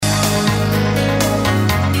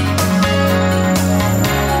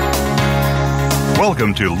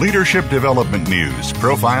Welcome to Leadership Development News,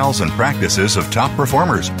 profiles and practices of top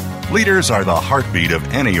performers. Leaders are the heartbeat of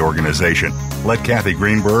any organization. Let Kathy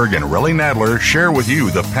Greenberg and Relly Nadler share with you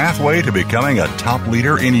the pathway to becoming a top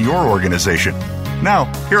leader in your organization.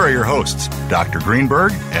 Now, here are your hosts, Dr.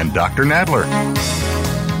 Greenberg and Dr. Nadler.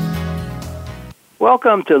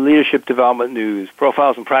 Welcome to Leadership Development News,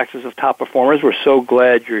 profiles and practices of top performers. We're so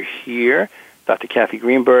glad you're here. Dr. Kathy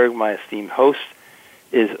Greenberg, my esteemed host,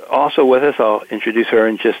 is also with us. I'll introduce her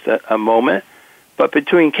in just a moment. But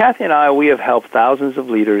between Kathy and I, we have helped thousands of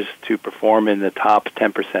leaders to perform in the top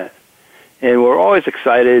 10%. And we're always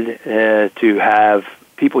excited to have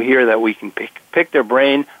people here that we can pick their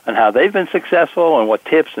brain on how they've been successful and what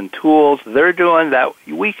tips and tools they're doing that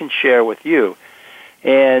we can share with you.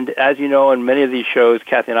 And as you know, in many of these shows,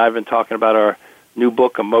 Kathy and I have been talking about our new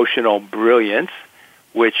book, Emotional Brilliance,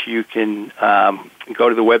 which you can go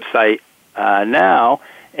to the website now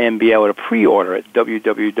and be able to pre-order at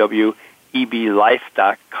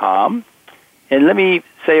www.eblife.com. And let me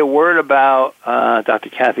say a word about Dr.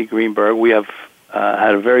 Kathy Greenberg. We have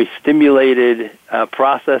had a very stimulated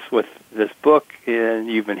process with this book, and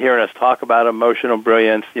you've been hearing us talk about emotional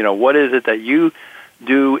brilliance. You know, what is it that you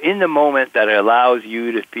do in the moment that allows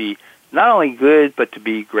you to be not only good, but to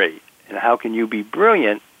be great? And how can you be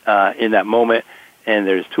brilliant in that moment? And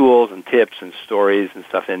there's tools and tips and stories and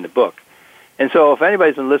stuff in the book. And so if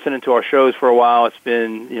anybody's been listening to our shows for a while, it's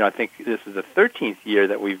been, I think this is the 13th year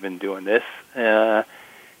that we've been doing this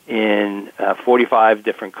in 45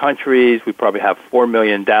 different countries. We probably have 4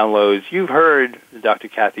 million downloads. You've heard Dr.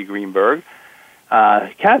 Kathy Greenberg.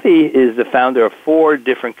 Kathy is the founder of 4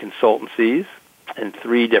 different consultancies and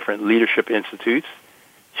 3 different leadership institutes.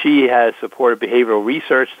 She has supported behavioral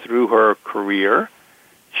research through her career.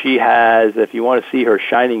 She has, if you want to see her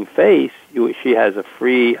shining face, she has a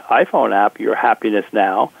free iPhone app, Your Happiness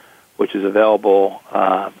Now, which is available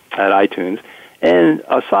at iTunes. And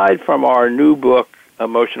aside from our new book,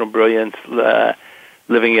 Emotional Brilliance,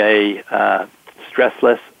 Living a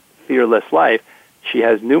Stressless, Fearless Life, she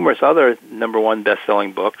has numerous other #1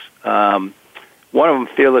 best-selling books. One of them,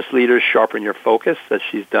 Fearless Leaders, Sharpen Your Focus, that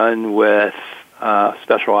she's done with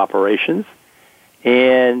special operations.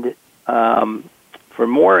 And for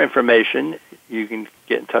more information, you can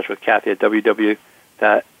get in touch with Kathy at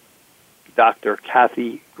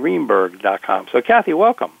www.drkathygreenberg.com. So, Kathy,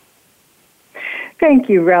 welcome. Thank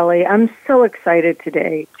you, Relly. I'm so excited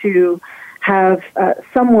today to have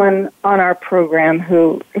someone on our program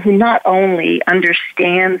who not only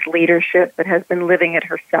understands leadership but has been living it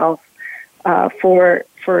herself for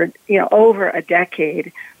over a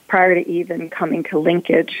decade prior to even coming to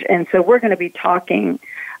Linkage. And so we're going to be talking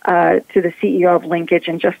to the CEO of Linkage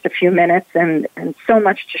in just a few minutes, and so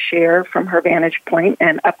much to share from her vantage point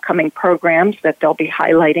and upcoming programs that they'll be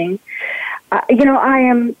highlighting. I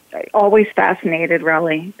am always fascinated,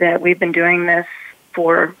 Relly, that we've been doing this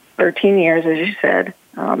for 13 years, as you said,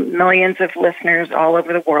 millions of listeners all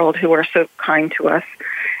over the world who are so kind to us.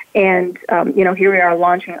 And, here we are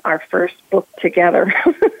launching our first book together.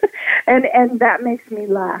 and that makes me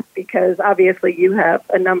laugh because obviously you have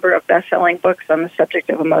a number of best-selling books on the subject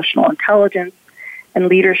of emotional intelligence and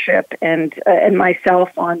leadership, and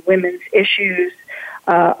myself on women's issues,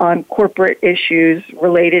 on corporate issues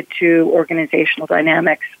related to organizational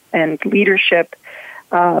dynamics and leadership.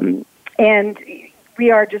 And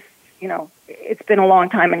we are just, it's been a long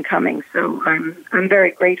time in coming, so I'm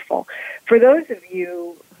very grateful. For those of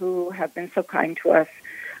you who have been so kind to us,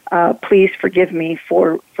 please forgive me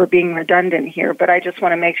for being redundant here, but I just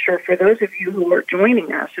want to make sure for those of you who are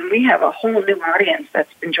joining us, and we have a whole new audience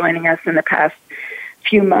that's been joining us in the past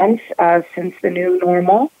few months since the new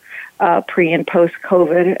normal, pre- and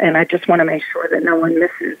post-COVID, and I just want to make sure that no one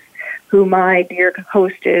misses who my dear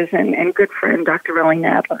host is and good friend, Dr. Relly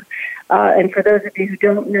Nadler. And for those of you who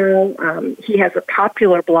don't know, he has a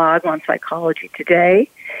popular blog on Psychology Today.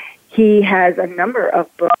 He has a number of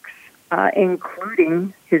books,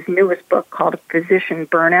 including his newest book called Physician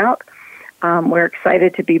Burnout. We're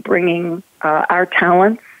excited to be bringing our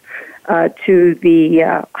talents to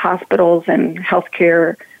the hospitals and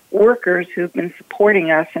healthcare workers who've been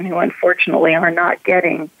supporting us and who unfortunately are not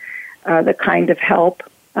getting the kind of help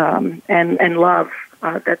and love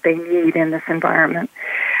that they need in this environment.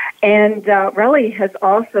 And Relly has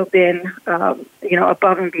also been,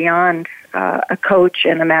 above and beyond a coach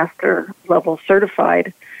and a master level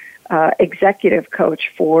certified executive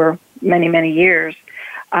coach for many, many years.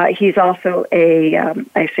 He's also a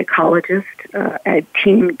psychologist, a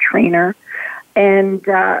team trainer, and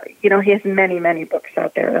he has many, many books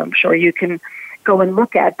out there that I'm sure you can go and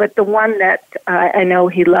look at. But the one that I know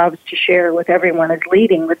he loves to share with everyone is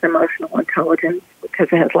Leading with Emotional Intelligence, because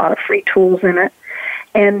it has a lot of free tools in it.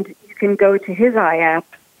 And you can go to his iApp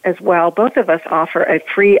as well. Both of us offer a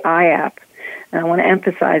free iApp, and I want to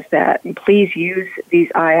emphasize that. And please use these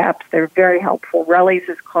iApps. They're very helpful. Relly's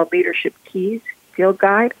is called Leadership Keys Field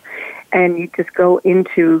Guide, and you just go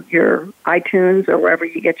into your iTunes or wherever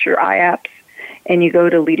you get your iApps, and you go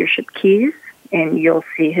to Leadership Keys, and you'll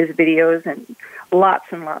see his videos and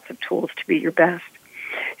lots of tools to be your best.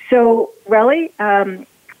 So, Relly,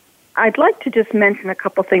 I'd like to just mention a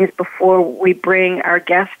couple things before we bring our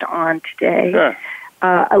guest on today. Sure.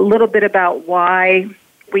 A little bit about why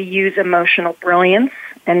we use emotional brilliance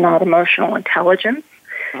and not emotional intelligence,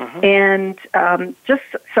 and just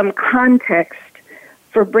some context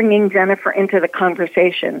for bringing Jennifer into the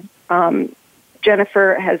conversation.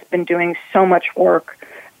 Jennifer has been doing so much work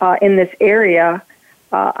in this area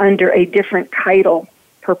under a different title,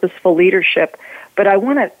 Purposeful Leadership, but I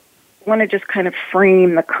want to just kind of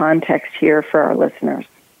frame the context here for our listeners.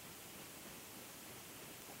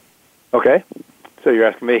 Okay, so you're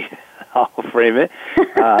asking me. I'll frame it.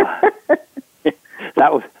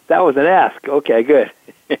 That was an ask. Okay, good.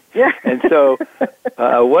 Yeah. And so,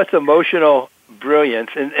 what's emotional brilliance?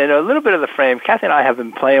 And a little bit of the frame. Kathy and I have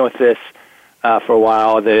been playing with this for a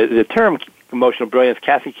while. The term emotional brilliance,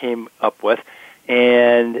 Kathy came up with,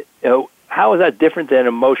 and how is that different than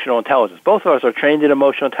emotional intelligence? Both of us are trained in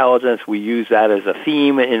emotional intelligence. We use that as a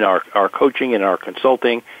theme in our coaching and our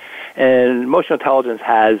consulting. And emotional intelligence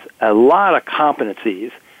has a lot of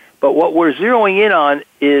competencies, but what we're zeroing in on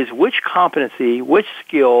is which competency, which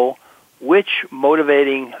skill, which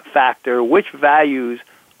motivating factor, which values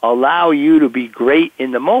allow you to be great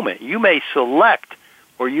in the moment. You may select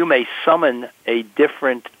or you may summon a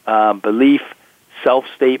different belief,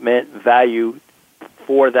 self-statement, value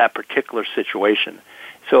for that particular situation.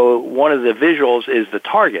 So one of the visuals is the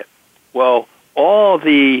target. Well, all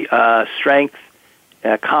the strengths,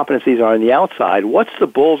 competencies are on the outside. What's the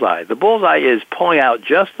bullseye? The bullseye is pulling out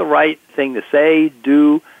just the right thing to say,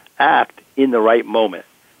 do, act in the right moment.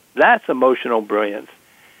 That's emotional brilliance.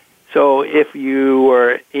 So if you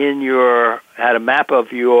were had a map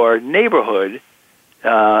of your neighborhood,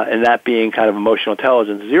 and that being kind of emotional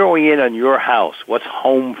intelligence, zeroing in on your house, what's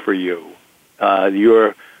home for you,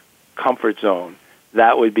 your comfort zone,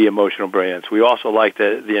 that would be emotional brilliance. We also like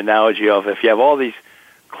the analogy of if you have all these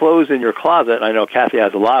clothes in your closet, and I know Kathy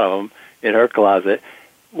has a lot of them in her closet,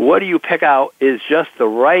 what do you pick out is just the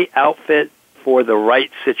right outfit for the right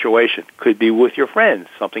situation. Could be with your friends,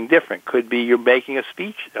 something different. Could be you're making a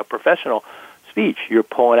speech, a professional speech. You're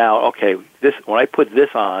pulling out, okay, when I put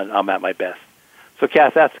this on, I'm at my best. So,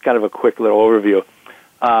 Kath, that's kind of a quick little overview.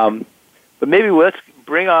 But maybe let's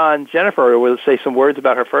bring on Jennifer. We'll say some words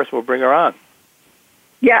about her first. We'll bring her on.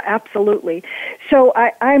 Yeah, absolutely. So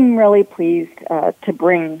I'm really pleased to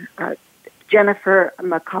bring Jennifer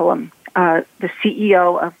McCullum, the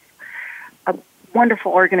CEO of a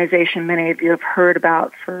wonderful organization many of you have heard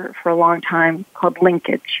about for a long time called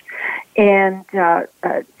Linkage. And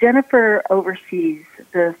Jennifer oversees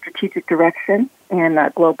the strategic direction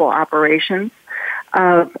and global operations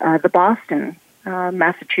of the Boston,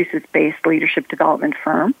 Massachusetts-based leadership development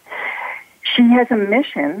firm. She has a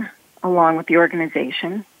mission along with the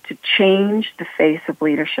organization to change the face of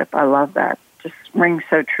leadership. I love that. Just rings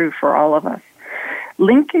so true for all of us.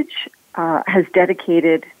 Linkage has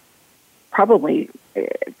dedicated probably,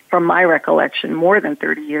 from my recollection, more than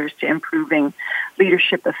 30 years to improving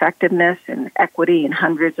leadership effectiveness and equity in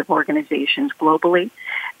hundreds of organizations globally.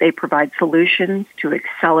 They provide solutions to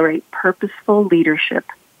accelerate purposeful leadership,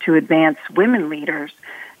 to advance women leaders,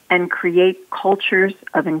 and create cultures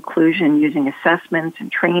of inclusion using assessments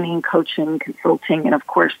and training, coaching, consulting, and of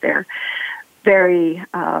course they're very,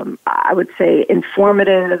 I would say,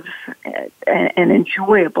 informative and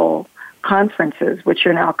enjoyable conferences, which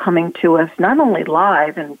are now coming to us not only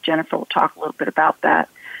live, and Jennifer will talk a little bit about that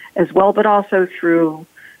as well, but also through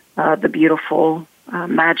the beautiful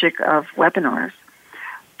magic of webinars.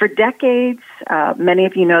 For decades, many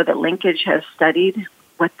of you know that Linkage has studied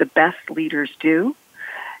what the best leaders do,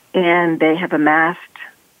 and they have amassed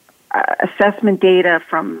assessment data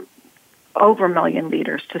from over 1 million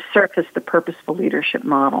leaders to surface the purposeful leadership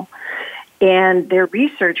model. And their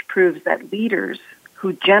research proves that leaders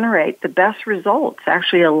who generate the best results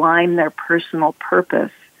actually align their personal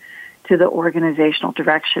purpose to the organizational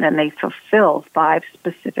direction, and they fulfill 5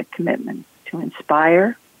 specific commitments: to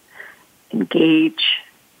inspire, engage,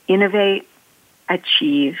 innovate,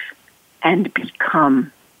 achieve, and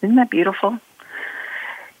become. Isn't that beautiful?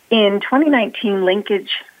 In 2019,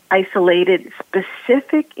 Linkage isolated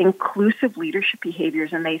specific inclusive leadership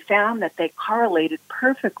behaviors, and they found that they correlated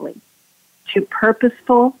perfectly to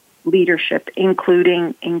purposeful leadership,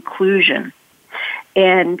 including inclusion.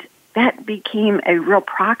 And that became a real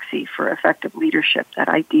proxy for effective leadership, that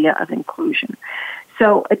idea of inclusion.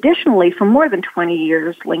 So additionally, for more than 20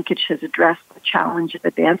 years, Linkage has addressed the challenge of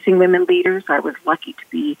advancing women leaders. I was lucky to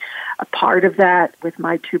be a part of that with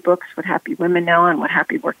my 2 books, What Happy Women Know and What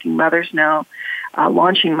Happy Working Mothers Know,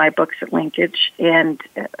 launching my books at Linkage and,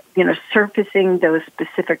 surfacing those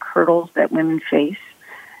specific hurdles that women face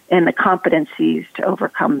and the competencies to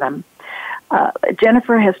overcome them.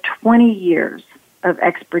 Jennifer has 20 years of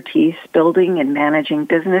expertise building and managing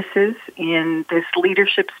businesses in this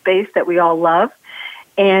leadership space that we all love.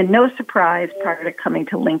 And no surprise, prior to coming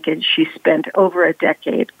to Linkage, she spent over a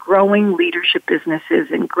decade growing leadership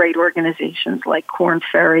businesses in great organizations like Korn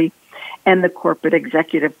Ferry and the Corporate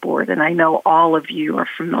Executive Board. And I know all of you are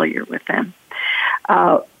familiar with them.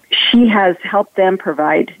 She has helped them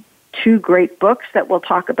provide 2 great books that we'll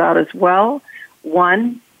talk about as well.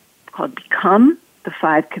 One called Become, the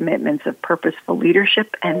 5 Commitments of Purposeful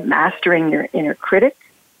Leadership and Mastering Your Inner Critic,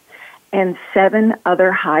 and 7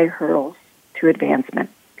 Other High Hurdles to Advancement.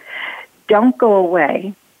 Don't go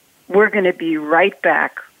away. We're going to be right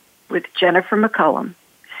back with Jennifer McCullum,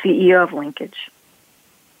 CEO of Linkage.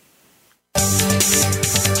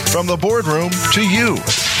 From the boardroom to you,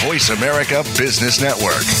 Voice America Business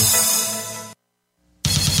Network.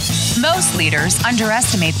 Most leaders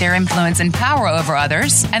underestimate their influence and power over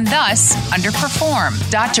others and thus underperform.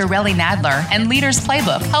 Dr. Relly Nadler and Leaders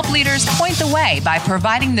Playbook help leaders point the way by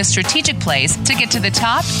providing the strategic plays to get to the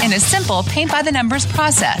top in a simple paint-by-the-numbers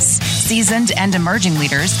process. Seasoned and emerging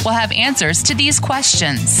leaders will have answers to these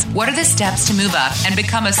questions. What are the steps to move up and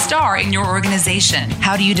become a star in your organization?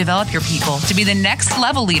 How do you develop your people to be the next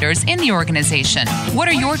level leaders in the organization? What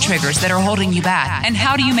are your triggers that are holding you back, and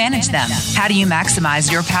how do you manage them? How do you maximize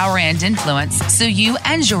your power and influence so you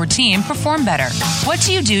and your team perform better? What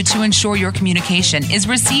do you do to ensure your communication is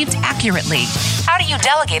received accurately? How do you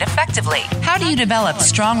delegate effectively? How do you develop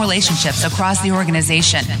strong relationships across the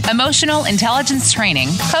organization? Emotional intelligence training,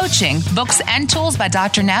 coaching, books, and tools by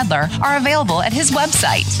Dr. Nadler are available at his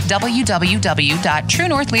website,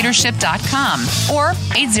 www.truenorthleadership.com or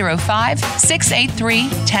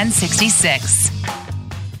 805-683-1066.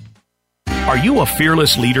 Are you a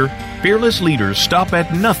fearless leader? Fearless leaders stop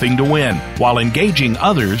at nothing to win while engaging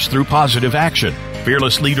others through positive action.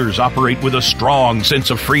 Fearless leaders operate with a strong sense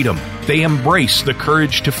of freedom. They embrace the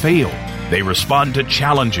courage to fail. They respond to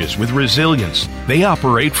challenges with resilience. They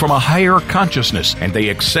operate from a higher consciousness, and they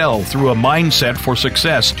excel through a mindset for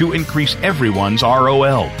success to increase everyone's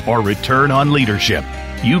ROL, or return on leadership.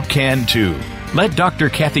 You can too. Let Dr.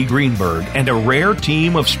 Kathy Greenberg and a rare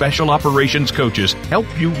team of special operations coaches help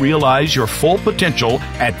you realize your full potential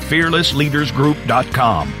at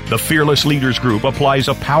fearlessleadersgroup.com. The Fearless Leaders Group applies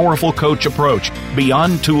a powerful coach approach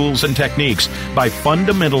beyond tools and techniques by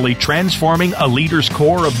fundamentally transforming a leader's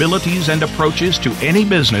core abilities and approaches to any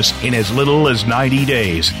business in as little as 90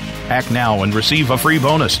 days. Act now and receive a free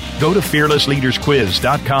bonus. Go to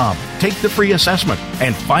fearlessleadersquiz.com. Take the free assessment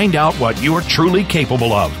and find out what you are truly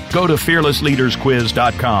capable of. Go to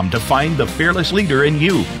fearlessleadersquiz.com to find the fearless leader in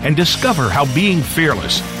you and discover how being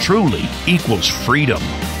fearless truly equals freedom.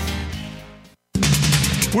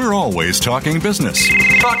 We're always talking business.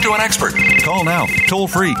 Talk to an expert. Call now, toll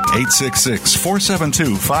free,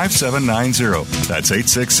 866-472-5790. That's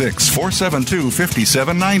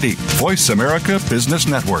 866-472-5790. Voice America Business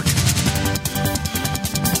Network.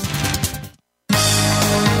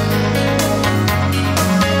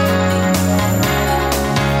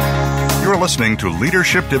 You're listening to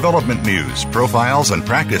Leadership Development News, profiles and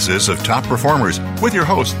practices of top performers with your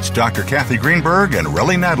hosts, Dr. Kathy Greenberg and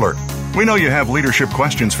Relly Nadler. We know you have leadership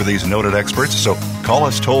questions for these noted experts, so call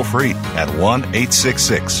us toll-free at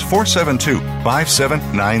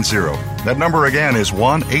 1-866-472-5790. That number again is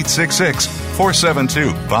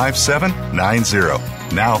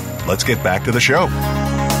 1-866-472-5790. Now, let's get back to the show.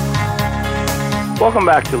 Welcome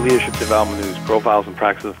back to Leadership Development News, profiles and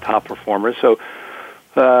practices of top performers. So,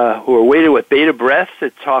 we're waiting with bated breath to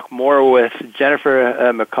talk more with Jennifer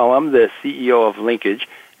McCullum, the CEO of Linkage.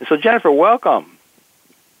 And so, Jennifer, welcome.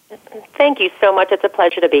 Thank you so much. It's a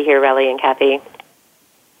pleasure to be here, Relly and Kathy.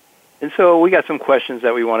 And so we got some questions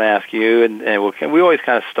that we want to ask you, and we always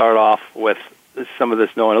kind of start off with some of this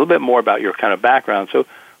knowing a little bit more about your kind of background. So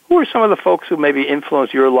who are some of the folks who maybe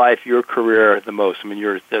influenced your life, your career the most? I mean,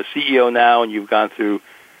 you're the CEO now, and you've gone through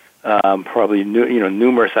probably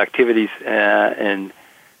numerous activities and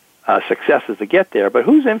successes to get there. But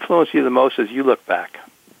who's influenced you the most as you look back?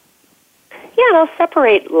 Yeah, and I'll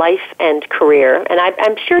separate life and career. And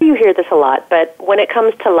I'm sure you hear this a lot, but when it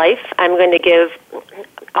comes to life, I'm going to give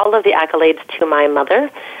all of the accolades to my mother.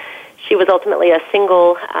 She was ultimately a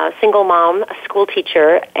single mom, a school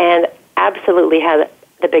teacher, and absolutely had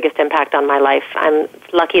the biggest impact on my life. I'm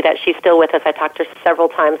lucky that she's still with us. I talk to her several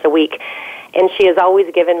times a week, and she has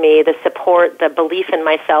always given me the support, the belief in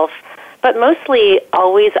myself, but mostly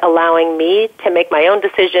always allowing me to make my own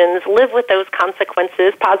decisions, live with those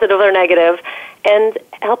consequences, positive or negative, and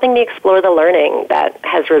helping me explore the learning that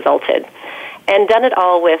has resulted. And done it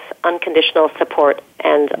all with unconditional support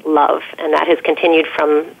and love. And that has continued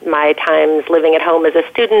from my times living at home as a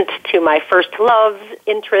student to my first loves,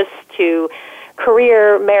 interests, to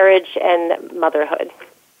career, marriage, and motherhood.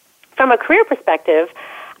 From a career perspective,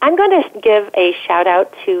 I'm going to give a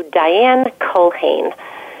shout-out to Diane Culhane.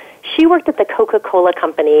 She worked at the Coca-Cola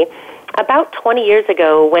Company about 20 years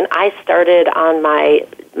ago when I started on my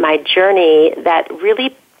journey that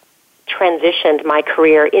really transitioned my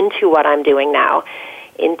career into what I'm doing now,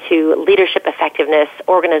 into leadership effectiveness,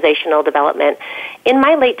 organizational development. In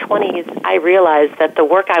my late 20s, I realized that the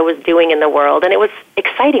work I was doing in the world, and it was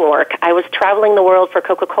exciting work. I was traveling the world for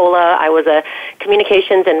Coca-Cola. I was a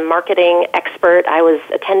communications and marketing expert. I was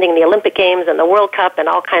attending the Olympic Games and the World Cup and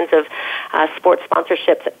all kinds of sports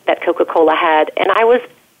sponsorships that Coca-Cola had. And I was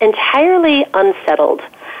entirely unsettled,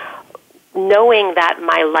 knowing that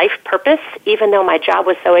my life purpose, even though my job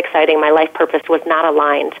was so exciting, my life purpose was not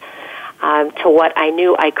aligned to what I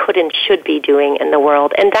knew I could and should be doing in the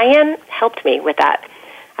world. And Diane helped me with that.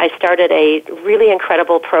 I started a really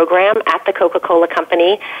incredible program at the Coca-Cola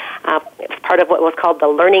Company. It was part of what was called the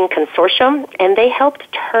Learning Consortium, and they helped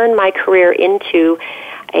turn my career into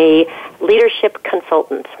a leadership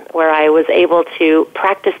consultant, where I was able to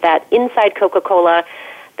practice that inside Coca-Cola,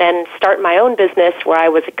 then start my own business where I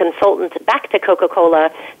was a consultant back to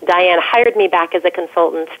Coca-Cola. Diane hired me back as a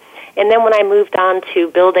consultant. And then when I moved on to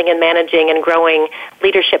building and managing and growing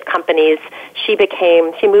leadership companies, she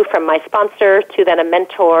moved from my sponsor to then a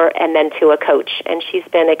mentor and then to a coach. And she's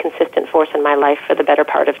been a consistent force in my life for the better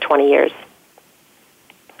part of 20 years.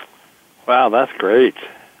 Wow, that's great.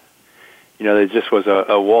 You know, there just was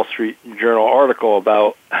a Wall Street Journal article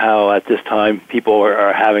about how at this time people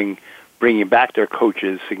are bringing back their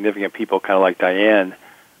coaches, significant people kind of like Diane,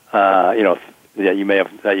 that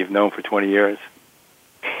you've known for 20 years.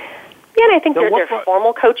 Yeah, and I think there's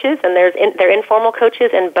formal coaches and there are informal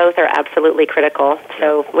coaches, and both are absolutely critical.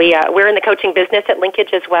 So we're in the coaching business at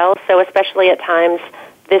Linkage as well. So especially at times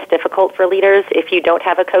this difficult for leaders, if you don't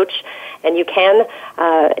have a coach, and you can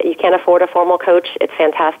afford a formal coach, it's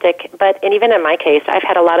fantastic. And even in my case, I've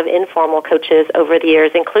had a lot of informal coaches over the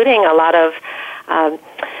years, including a lot of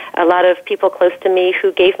people close to me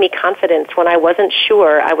who gave me confidence when I wasn't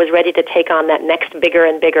sure I was ready to take on that next bigger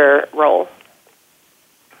and bigger role.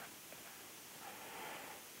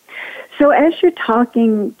 So as you're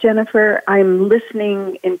talking, Jennifer, I'm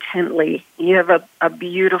listening intently. You have a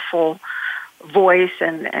beautiful voice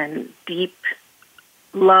and deep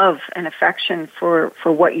love and affection for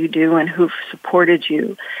what you do and who've supported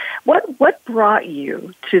you. What brought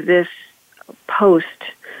you to this post,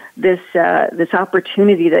 this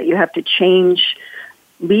opportunity that you have to change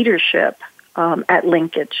leadership at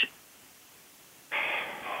Linkage?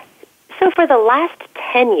 So for the last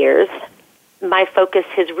 10 years, my focus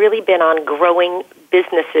has really been on growing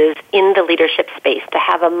businesses in the leadership space to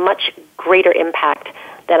have a much greater impact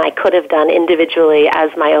than I could have done individually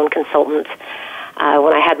as my own consultant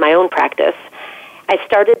when I had my own practice. I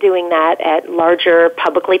started doing that at larger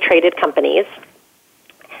publicly traded companies.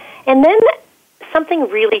 And then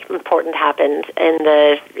something really important happened in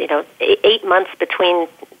the 8 months between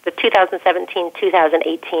the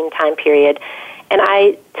 2017-2018 time period, and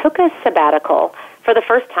I took a sabbatical for the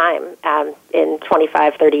first time in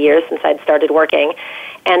 25, 30 years since I'd started working.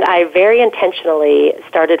 And I very intentionally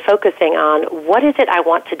started focusing on what is it I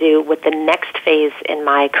want to do with the next phase in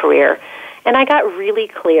my career. And I got really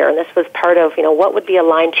clear, and this was part of, what would be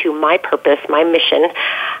aligned to my purpose, my mission,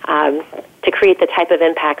 to create the type of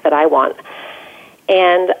impact that I want.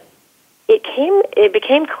 And it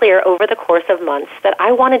became clear over the course of months that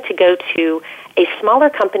I wanted to go to a smaller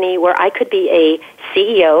company where I could be a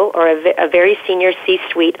CEO or a very senior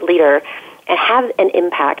C-suite leader and have an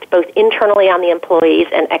impact both internally on the employees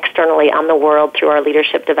and externally on the world through our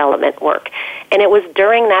leadership development work. And it was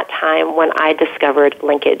during that time when I discovered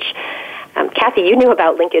Linkage. Kathy, you knew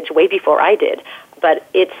about Linkage way before I did, but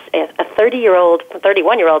it's a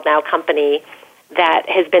 31-year-old now company that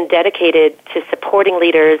has been dedicated to supporting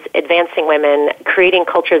leaders, advancing women, creating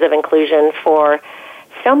cultures of inclusion for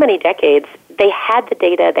so many decades. They had the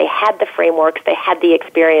data, they had the frameworks, they had the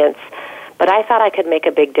experience, but I thought I could make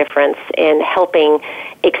a big difference in helping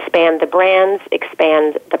expand the brands,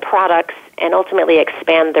 expand the products, and ultimately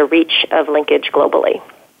expand the reach of Linkage globally.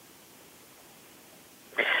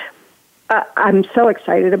 I'm so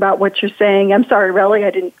excited about what you're saying. I'm sorry, Relly,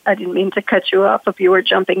 I didn't mean to cut you off if you were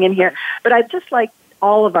jumping in here, but I'd just like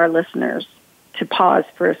all of our listeners to pause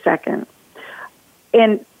for a second.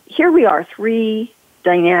 And here we are, 3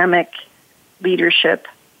 dynamic leadership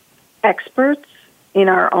experts in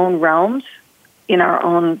our own realms, in our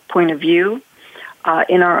own point of view,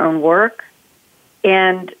 in our own work.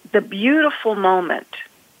 And the beautiful moment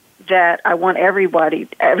that I want everybody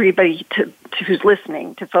to who's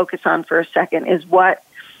listening to focus on for a second is what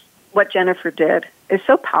Jennifer did. It's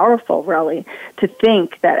so powerful, really, to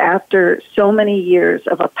think that after so many years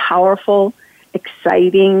of a powerful,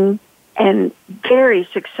 exciting, and very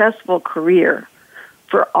successful career,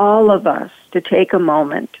 for all of us to take a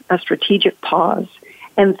moment, a strategic pause,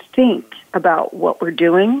 and think about what we're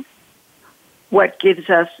doing, what gives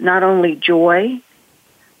us not only joy,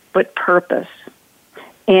 but purpose.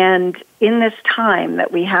 And in this time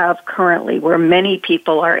that we have currently, where many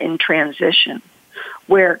people are in transition,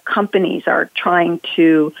 where companies are trying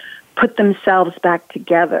to put themselves back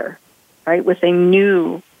together, right, with a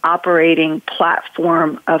new operating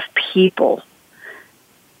platform of people,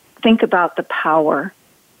 think about the power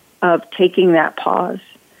of taking that pause.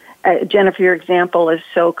 Jennifer, your example is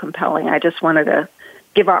so compelling. I just wanted to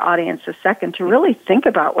give our audience a second to really think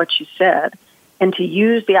about what you said and to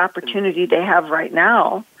use the opportunity they have right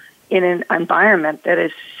now in an environment that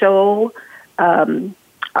is so,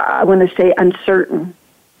 I want to say, uncertain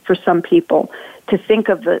for some people, to think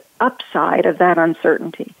of the upside of that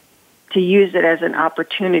uncertainty, to use it as an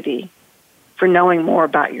opportunity for knowing more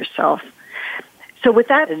about yourself. So with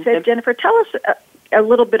that said, Jennifer, tell us a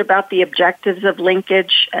little bit about the objectives of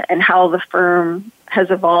Linkage and how the firm has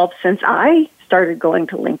evolved since I started going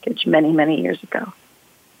to Linkage many, many years ago.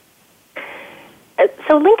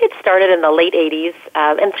 So Linkage started in the late 80s,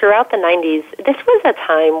 and throughout the 90s, this was a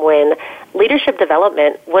time when leadership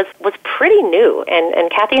development was pretty new.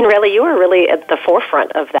 And Kathy and Relly, you were really at the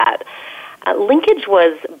forefront of that. Linkage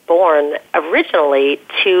was born originally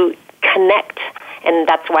to connect, and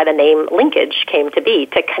that's why the name Linkage came to be,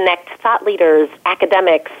 to connect thought leaders,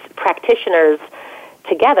 academics, practitioners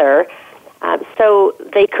together so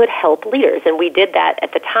they could help leaders. And we did that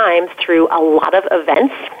at the time through a lot of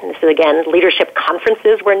events. And this is, again, leadership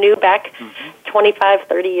conferences were new back 25,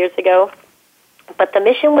 30 years ago. But the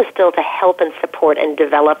mission was still to help and support and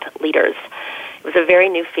develop leaders. It was a very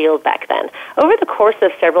new field back then. Over the course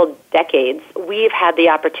of several decades, we've had the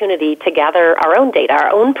opportunity to gather our own data, our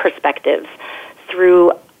own perspectives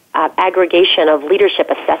through aggregation of leadership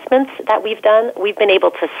assessments that we've done. We've been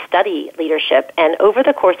able to study leadership, and over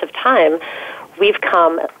the course of time, we've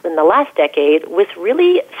come in the last decade with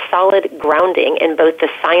really solid grounding in both the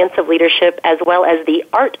science of leadership as well as the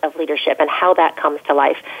art of leadership and how that comes to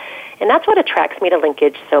life. And that's what attracts me to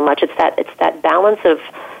Linkage so much. It's that balance of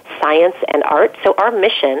science and art. So our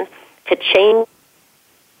mission to change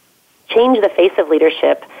the face of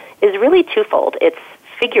leadership is really twofold. It's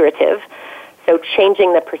figurative, so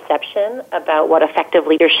changing the perception about what effective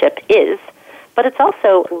leadership is, but it's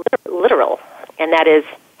also literal, and that is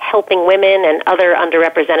helping women and other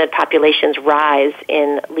underrepresented populations rise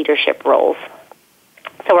in leadership roles.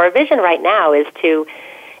 So our vision right now is to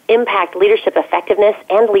impact leadership effectiveness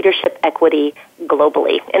and leadership equity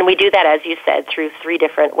globally. And we do that, as you said, through 3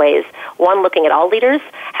 different ways. One, looking at all leaders.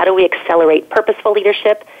 How do we accelerate purposeful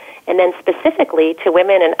leadership? And then specifically to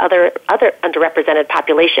women and other underrepresented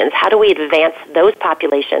populations, how do we advance those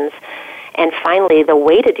populations? And finally, the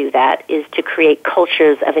way to do that is to create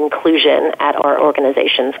cultures of inclusion at our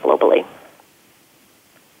organizations globally.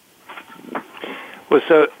 Well,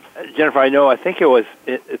 so, Jennifer, I think it was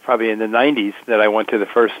probably in the 90s that I went to the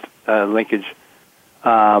first Linkage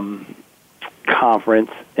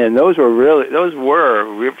conference, and those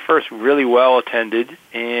were first really well attended,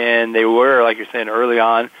 and they were, like you're saying, early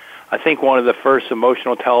on. I think one of the first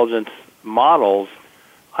emotional intelligence models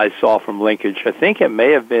I saw from Linkage. I think it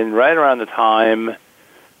may have been right around the time,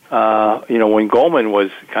 when Goleman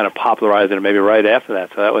was kind of popularizing it, maybe right after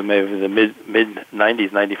that. So that was maybe the mid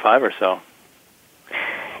 90s, 95 or so.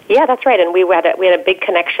 Yeah, that's right. And we had a big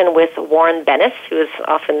connection with Warren Bennis, who is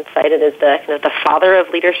often cited as the father of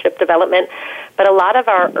leadership development. But a lot of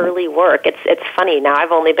our early work, it's funny. Now,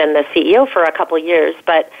 I've only been the CEO for a couple years,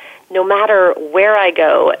 but no matter where I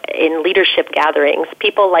go in leadership gatherings,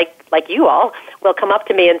 people like you all will come up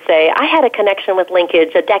to me and say, I had a connection with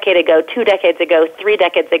Linkage a decade ago, 2 decades ago, 3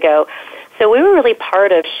 decades ago. So we were really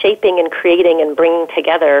part of shaping and creating and bringing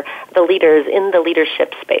together the leaders in the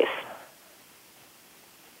leadership space.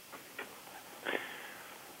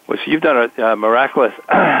 Well, so you've done a miraculous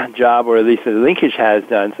job, or at least the linkage has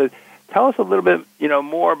done. So tell us a little bit,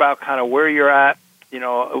 more about kind of where you're at,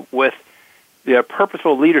 with the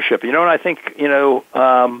purposeful leadership. And I think,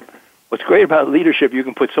 what's great about leadership, you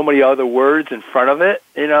can put so many other words in front of it.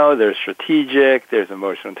 There's strategic, there's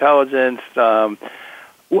emotional intelligence. So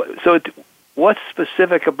what's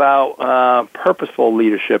specific about purposeful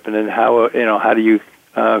leadership, and then how do you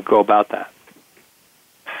go about that?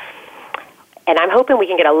 And I'm hoping we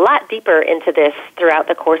can get a lot deeper into this throughout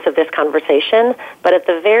the course of this conversation. But at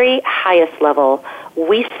the very highest level,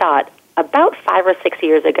 we sought, about 5 or 6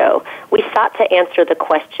 years ago, we sought to answer the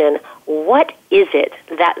question, what is it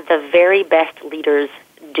that the very best leaders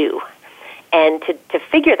do? And to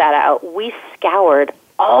figure that out, we scoured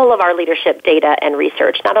all of our leadership data and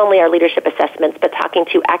research, not only our leadership assessments, but talking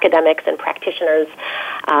to academics and practitioners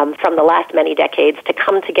from the last many decades to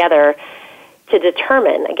come together to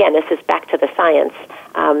determine, again, this is back to the science,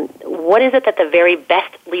 what is it that the very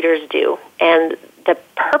best leaders do? And the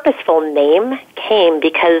purposeful name came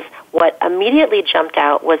because what immediately jumped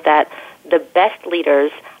out was that the best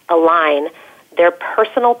leaders align their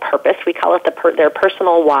personal purpose, we call it their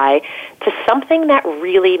personal why, to something that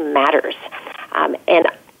really matters. And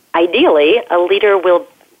ideally, a leader will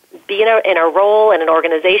be in a role in an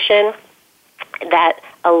organization that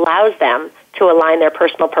allows them to align their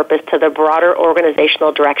personal purpose to the broader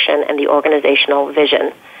organizational direction and the organizational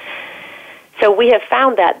vision. So we have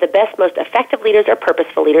found that the best, most effective leaders are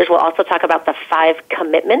purposeful leaders. We'll also talk about the 5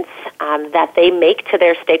 commitments that they make to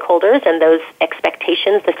their stakeholders and those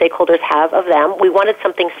expectations the stakeholders have of them. We wanted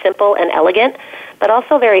something simple and elegant, but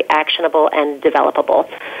also very actionable and developable.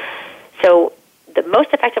 So the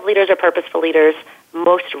most effective leaders are purposeful leaders.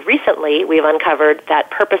 Most recently, we've uncovered that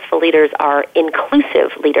purposeful leaders are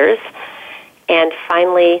inclusive leaders. And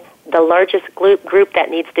finally, the largest group that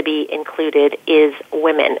needs to be included is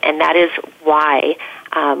women, and that is why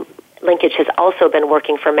Linkage has also been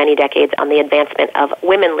working for many decades on the advancement of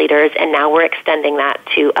women leaders, and now we're extending that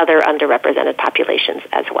to other underrepresented populations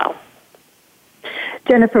as well.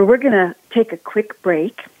 Jennifer, we're going to take a quick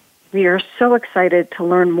break. We are so excited to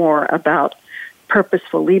learn more about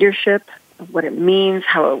purposeful leadership, what it means,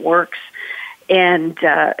 how it works, and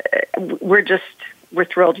we're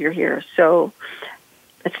thrilled you're here. So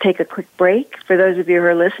let's take a quick break. For those of you who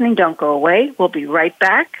are listening, don't go away. We'll be right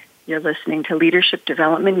back. You're listening to Leadership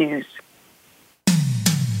Development News.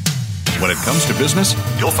 When it comes to business,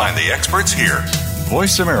 you'll find the experts here.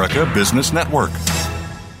 Voice America Business Network.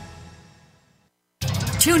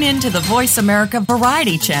 Tune in to the Voice America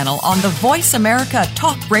Variety channel on the Voice America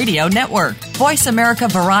Talk Radio Network. Voice America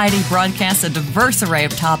Variety broadcasts a diverse array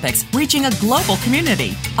of topics, reaching a global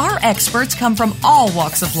community. Our experts come from all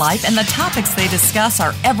walks of life, and the topics they discuss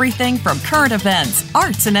are everything from current events,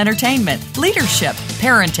 arts and entertainment, leadership,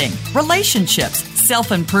 parenting, relationships,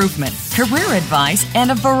 self-improvement, career advice,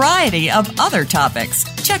 and a variety of other topics.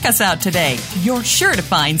 Check us out today. You're sure to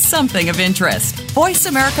find something of interest. Voice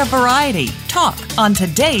America Variety. Talk on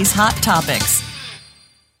today's hot topics.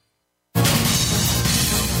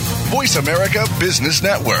 Voice America Business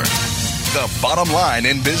Network. The bottom line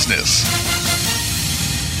in business.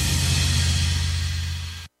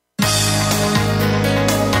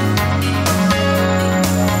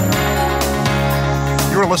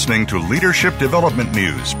 You're listening to Leadership Development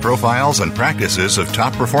News, profiles and practices of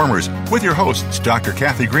top performers with your hosts, Dr.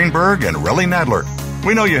 Kathy Greenberg and Relly Nadler.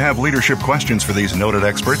 We know you have leadership questions for these noted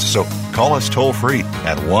experts, so call us toll-free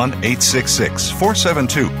at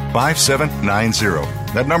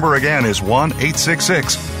 1-866-472-5790. That number again is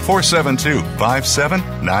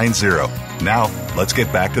 1-866-472-5790. Now, let's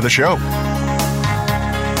get back to the show.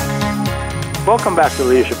 Welcome back to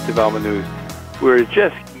Leadership Development News. We're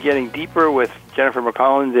just getting deeper with Jennifer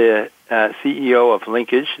McCollum, the CEO of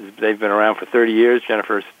Linkage. They've been around for 30 years.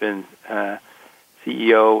 Jennifer's been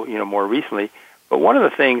CEO, more recently. But one of the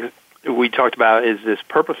things we talked about is this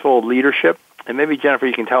purposeful leadership. And maybe, Jennifer,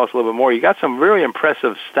 you can tell us a little bit more. You got some really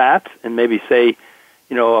impressive stats, and maybe say,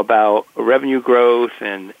 about revenue growth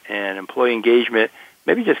and employee engagement.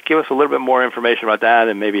 Maybe just give us a little bit more information about that,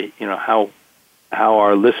 and maybe, how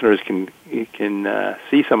our listeners can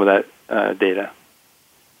see some of that data.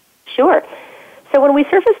 Sure. So when we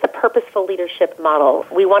surfaced the purposeful leadership model,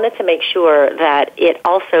 we wanted to make sure that it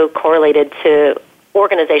also correlated to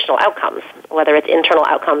organizational outcomes, whether it's internal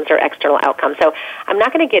outcomes or external outcomes. So I'm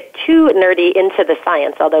not going to get too nerdy into the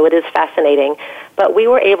science, although it is fascinating, but we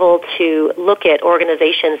were able to look at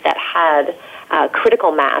organizations that had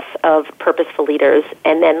critical mass of purposeful leaders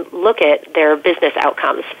and then look at their business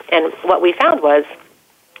outcomes. And what we found was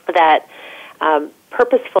that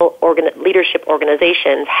purposeful leadership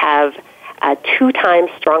organizations have 2 times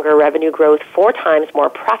stronger revenue growth, 4 times more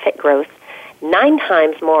profit growth, 9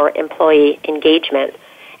 times more employee engagement,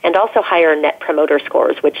 and also higher net promoter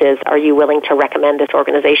scores, which is, are you willing to recommend this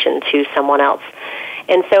organization to someone else?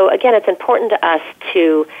 And so, again, it's important to us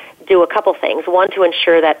to do a couple things. One, to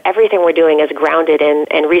ensure that everything we're doing is grounded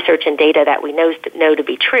in research and data that we know to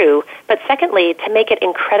be true. But secondly, to make it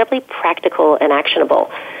incredibly practical and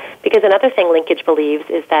actionable. Because another thing Linkage believes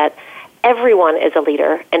is that everyone is a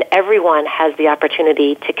leader, and everyone has the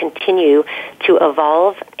opportunity to continue to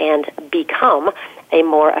evolve and become a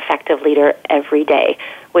more effective leader every day,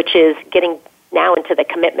 which is getting now into the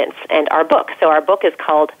commitments and our book. So our book is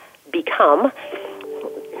called Become,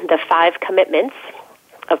 the 5 Commitments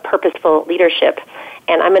of Purposeful Leadership.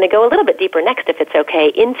 And I'm going to go a little bit deeper next, if it's okay,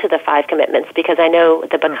 into the 5 commitments, because I know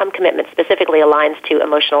the Become commitment specifically aligns to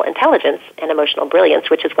emotional intelligence and emotional brilliance,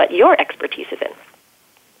 which is what your expertise is in.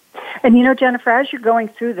 And you know, Jennifer, as you're going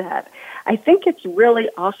through that, I think it's really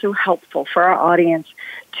also helpful for our audience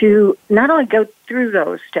to not only go through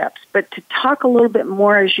those steps, but to talk a little bit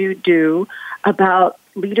more, as you do, about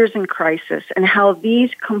leaders in crisis and how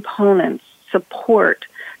these components support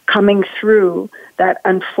coming through that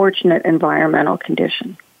unfortunate environmental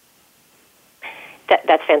condition.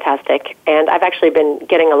 That's fantastic. And I've actually been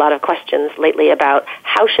getting a lot of questions lately about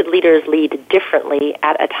how should leaders lead differently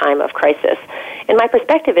at a time of crisis. And my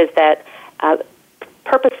perspective is that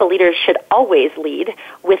purposeful leaders should always lead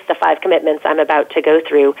with the 5 commitments I'm about to go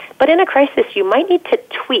through. But in a crisis, you might need to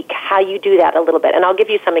tweak how you do that a little bit. And I'll give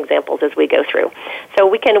you some examples as we go through. So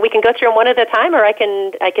we can go through them one at a time, or I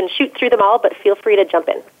can shoot through them all, but feel free to jump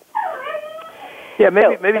in. Yeah,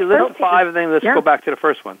 maybe list the 5 and then let's go back to the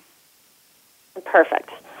first one. Perfect.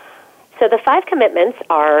 So the 5 commitments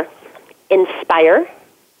are inspire,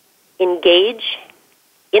 engage,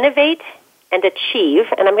 innovate, and achieve.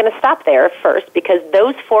 And I'm going to stop there first because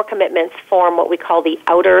those 4 commitments form what we call the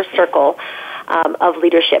outer circle of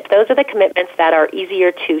leadership. Those are the commitments that are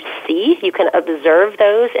easier to see. You can observe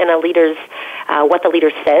those in a leader's, what the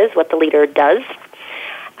leader says, what the leader does.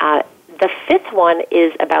 The 5th one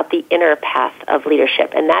is about the inner path of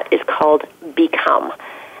leadership, and that is called Become.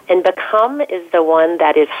 And Become is the one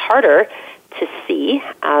that is harder to see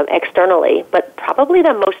externally, but probably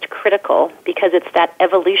the most critical because it's that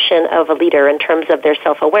evolution of a leader in terms of their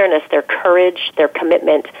self-awareness, their courage, their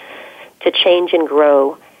commitment to change and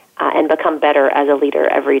grow and become better as a leader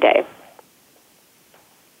every day.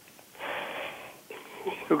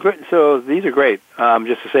 So these are great.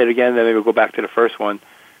 Just to say it again, then maybe we'll go back to the first one.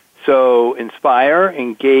 So inspire,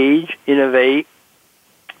 engage, innovate,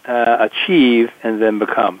 achieve, and then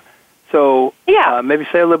become. So maybe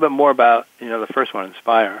say a little bit more about the first one,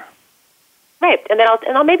 inspire. Right, and then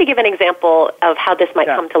I'll maybe give an example of how this might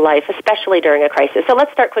come to life, especially during a crisis. So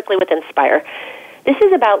let's start quickly with inspire. This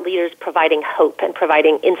is about leaders providing hope and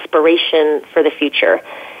providing inspiration for the future.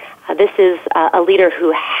 This is a leader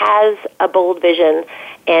who has a bold vision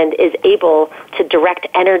and is able to direct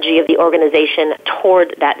energy of the organization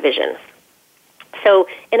toward that vision. So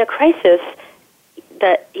in a crisis,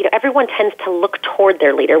 everyone tends to look toward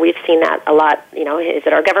their leader. We've seen that a lot. Is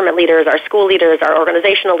it our government leaders, our school leaders, our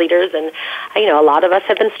organizational leaders? And, a lot of us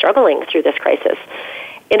have been struggling through this crisis.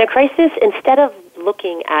 In a crisis, instead of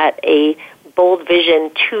looking at a bold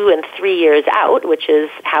vision 2 and 3 years out, which is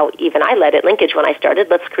how even I led at Linkage when I started,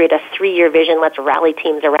 let's create a 3-year vision, let's rally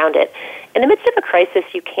teams around it. In the midst of a crisis,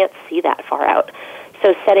 you can't see that far out.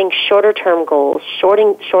 So setting shorter-term goals,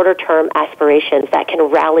 shorter-term aspirations that can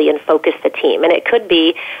rally and focus the team. And it could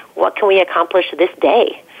be, what can we accomplish this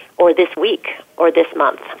day or this week or this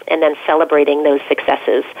month? And then celebrating those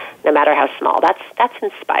successes, no matter how small. That's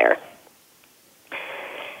inspire.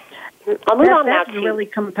 I'll move on now to... That's really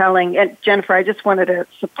compelling. And Jennifer, I just wanted to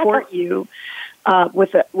support you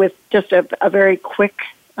with just a very quick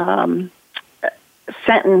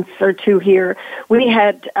sentence or two here. We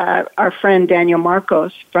had our friend Daniel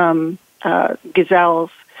Marcos from Gazelles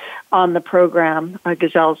on the program,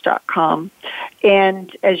 gazelles.com.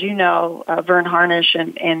 And as you know, Vern Harnish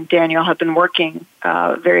and Daniel have been working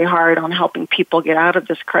very hard on helping people get out of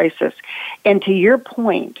this crisis. And to your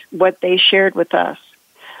point, what they shared with us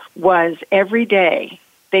was every day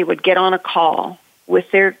they would get on a call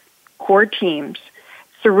with their core teams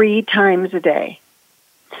 3 times a day.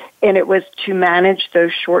 And it was to manage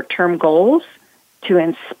those short-term goals, to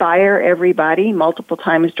inspire everybody multiple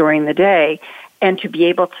times during the day, and to be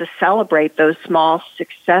able to celebrate those small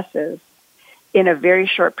successes in a very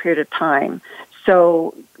short period of time.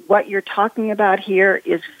 So what you're talking about here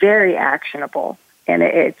is very actionable, and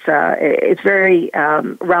it's very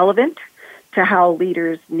relevant to how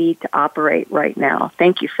leaders need to operate right now.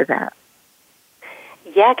 Thank you for that.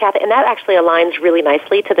 Yeah, Kathy, and that actually aligns really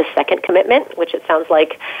nicely to the second commitment, which it sounds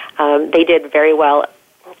like they did very well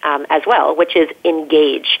as well, which is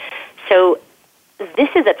engage. So this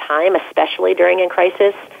is a time, especially during a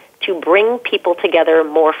crisis, to bring people together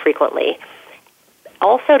more frequently.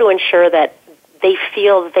 Also to ensure that they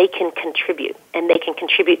feel they can contribute, and they can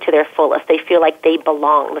contribute to their fullest. They feel like they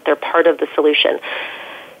belong, that they're part of the solution.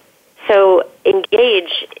 So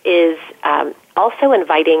engage is also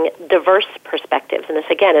inviting diverse perspectives, and this,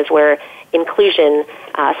 again, is where inclusion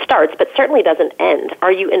starts, but certainly doesn't end.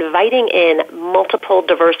 Are you inviting in multiple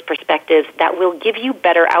diverse perspectives that will give you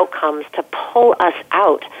better outcomes to pull us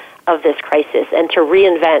out of this crisis and to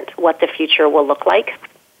reinvent what the future will look like?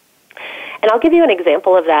 And I'll give you an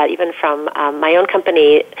example of that even from my own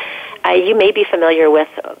company. You may be familiar with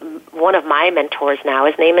one of my mentors now.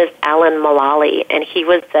 His name is Alan Mulally, and he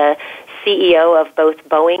was the CEO of both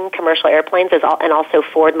Boeing commercial airplanes and also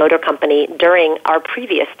Ford Motor Company during our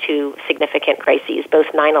previous two significant crises, both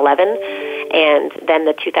 9/11 and then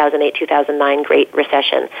the 2008-2009 Great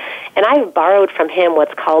Recession. And I've borrowed from him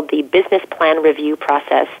what's called the business plan review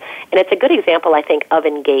process, and it's a good example, I think, of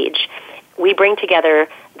engage. We bring together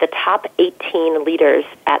the top 18 leaders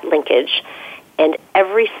at Linkage, and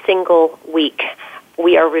every single week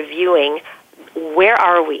we are reviewing where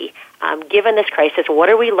are we? Given this crisis, what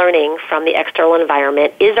are we learning from the external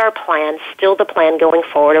environment? Is our plan still the plan going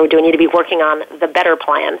forward, or do we need to be working on the better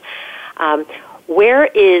plan? Where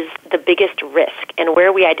is the biggest risk? And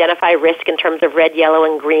where we identify risk in terms of red, yellow,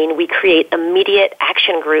 and green, we create immediate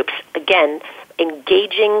action groups, again,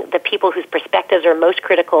 engaging the people whose perspectives are most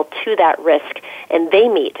critical to that risk, and they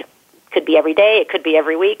meet. It could be every day, it could be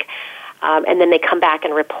every week, and then they come back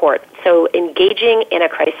and report. So engaging in a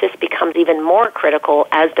crisis becomes even more critical,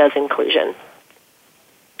 as does inclusion.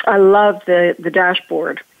 I love the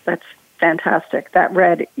dashboard. That's fantastic, that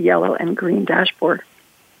red, yellow, and green dashboard.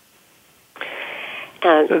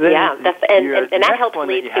 And that helps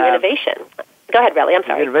lead to innovation. Go ahead, Relly, I'm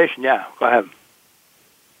sorry. Innovation, yeah, go ahead.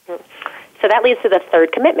 So that leads to the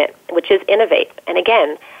third commitment, which is innovate. And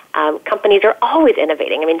again, companies are always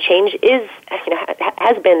innovating. I mean, change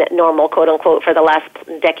has been normal, quote unquote, for the last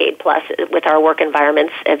decade plus with our work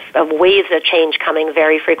environments of waves of change coming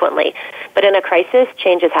very frequently. But in a crisis,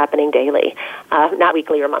 change is happening daily, not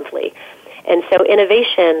weekly or monthly. And so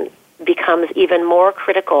innovation becomes even more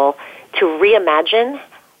critical to reimagine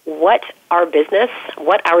what our business,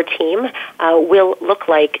 what our team will look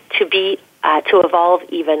like to evolve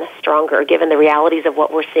even stronger, given the realities of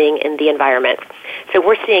what we're seeing in the environment. So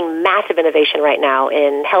we're seeing massive innovation right now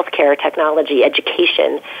in healthcare, technology,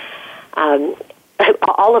 education.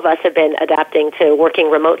 All of us have been adapting to working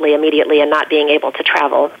remotely immediately and not being able to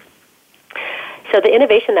travel. So the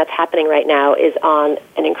innovation that's happening right now is on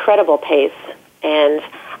an incredible pace and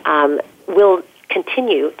will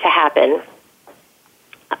continue to happen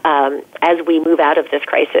as we move out of this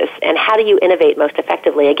crisis. And how do you innovate most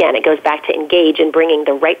effectively? Again, it goes back to engage in bringing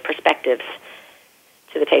the right perspectives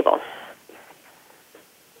to the table.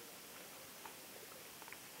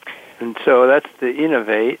 And so that's the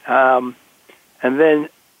innovate. And then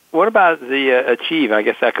what about the achieve? I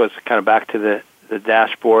guess that goes kind of back to the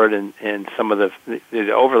dashboard and some of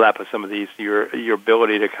the overlap of some of these, your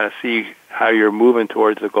ability to kind of see how you're moving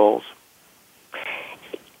towards the goals.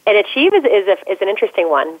 And Achieve is an interesting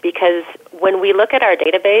one because when we look at our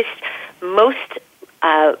database, most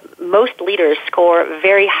leaders score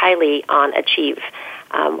very highly on Achieve.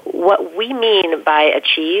 What we mean by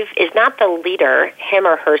Achieve is not the leader, him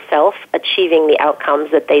or herself, achieving the outcomes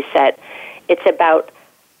that they set. It's about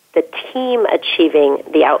the team achieving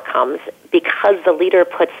the outcomes because the leader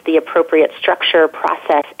puts the appropriate structure,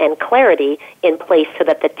 process, and clarity in place so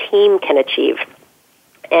that the team can achieve.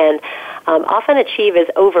 And often Achieve is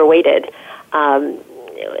overweighted.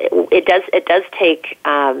 It does take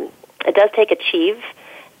Achieve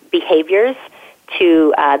behaviors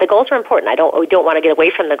to the goals are important. We don't want to get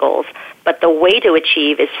away from the goals, but the way to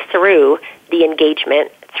achieve is through the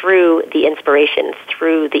engagement, through the inspiration,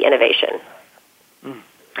 through the innovation.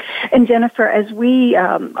 And Jennifer, as we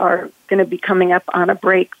are going to be coming up on a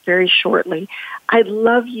break very shortly, I'd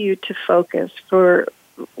love you to focus for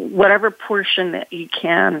whatever portion that you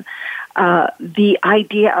can, the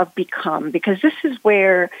idea of become, because this is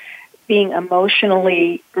where being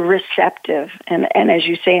emotionally receptive and as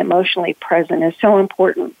you say, emotionally present is so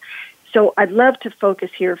important. So I'd love to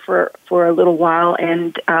focus here for a little while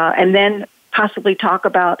and then possibly talk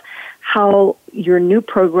about how your new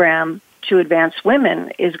program to advance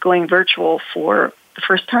women is going virtual for the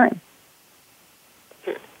first time.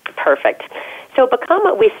 Perfect. So So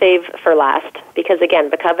Become we save for last because, again,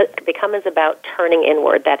 Become is about turning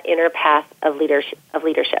inward, that inner path of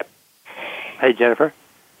leadership. Hey, Jennifer,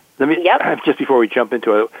 let me just before we jump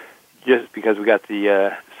into it, just because we got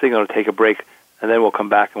the signal to take a break, and then we'll come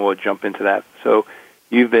back and we'll jump into that. So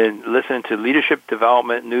you've been listening to Leadership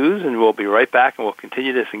Development News, and we'll be right back, and we'll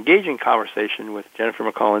continue this engaging conversation with Jennifer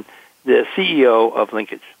McCullen, the CEO of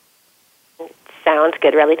Linkage. Sounds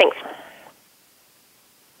good, Relly. Thanks.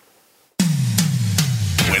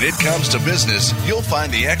 When it comes to business, you'll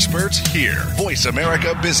find the experts here. Voice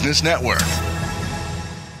America Business Network.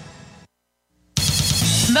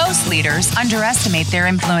 Most leaders underestimate their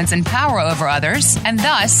influence and power over others and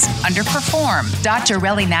thus underperform. Dr.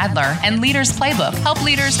 Relly Nadler and Leaders Playbook help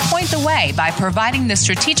leaders point the way by providing the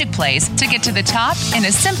strategic plays to get to the top in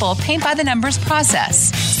a simple paint-by-the-numbers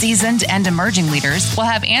process. Seasoned and emerging leaders will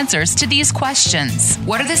have answers to these questions.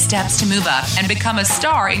 What are the steps to move up and become a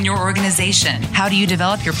star in your organization? How do you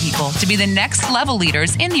develop your people to be the next level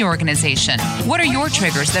leaders in the organization? What are your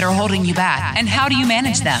triggers that are holding you back, and how do you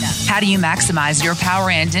manage them? How do you maximize your power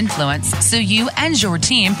and influence so you and your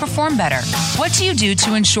team perform better? What do you do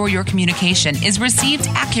to ensure your communication is received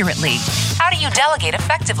accurately? How do you delegate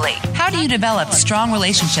effectively? How do you develop strong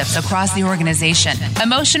relationships across the organization?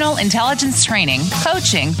 Emotional intelligence training,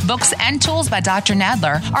 coaching, books, and tools by Dr.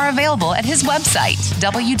 Nadler are available at his website,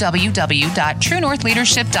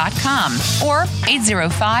 www.truenorthleadership.com or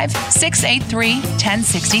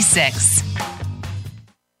 805-683-1066.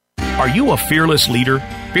 Are you a fearless leader?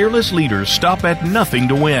 Fearless leaders stop at nothing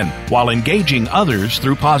to win while engaging others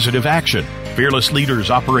through positive action. Fearless leaders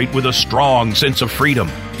operate with a strong sense of freedom.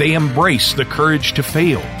 They embrace the courage to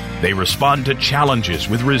fail. They respond to challenges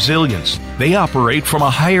with resilience. They operate from a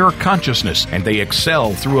higher consciousness, and they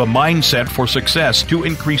excel through a mindset for success to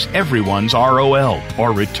increase everyone's ROL,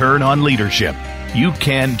 or return on leadership. You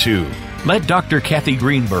can too. Let Dr. Kathy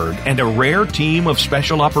Greenberg and a rare team of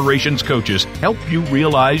special operations coaches help you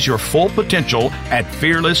realize your full potential at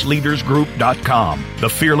fearlessleadersgroup.com. The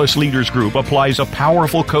Fearless Leaders Group applies a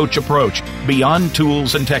powerful coach approach beyond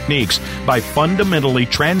tools and techniques by fundamentally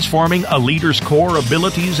transforming a leader's core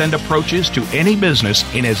abilities and approaches to any business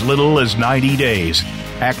in as little as 90 days.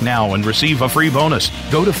 Act now and receive a free bonus.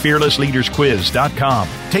 Go to fearlessleadersquiz.com.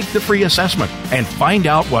 Take the free assessment and find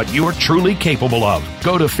out what you're truly capable of.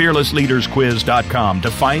 Go to fearlessleadersquiz.com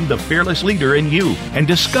to find the fearless leader in you and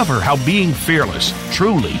discover how being fearless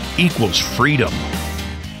truly equals freedom.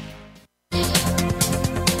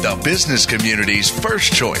 The business community's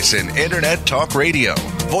first choice in Internet Talk Radio.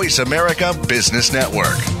 Voice America Business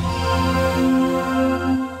Network.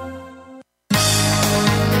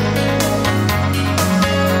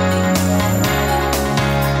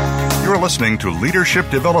 You're listening to Leadership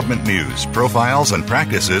Development News, profiles and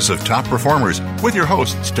practices of top performers with your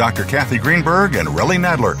hosts, Dr. Kathy Greenberg and Relly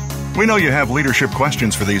Nadler. We know you have leadership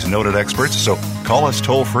questions for these noted experts, so call us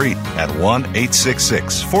toll-free at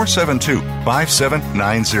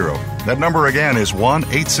 1-866-472-5790. That number again is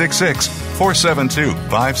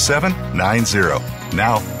 1-866-472-5790.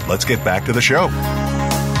 Now, let's get back to the show.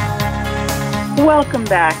 Welcome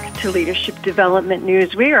back to Leadership Development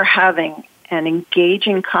News. We are having an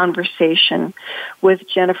engaging conversation with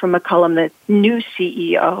Jennifer McCullen, the new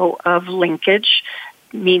CEO of Linkage,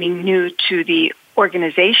 meaning new to the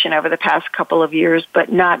organization over the past couple of years,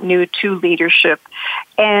 but not new to leadership.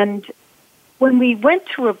 And when we went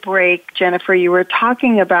to a break, Jennifer, you were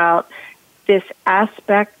talking about this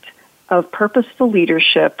aspect of purposeful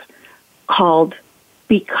leadership called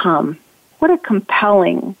Become. What a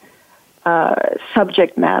compelling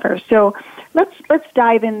subject matter. So let's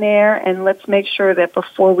dive in there, and let's make sure that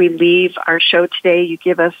before we leave our show today, you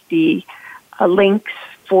give us the links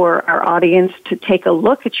for our audience to take a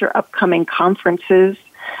look at your upcoming conferences.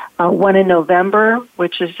 One in November,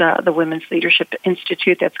 which is the Women's Leadership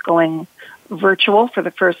Institute that's going virtual for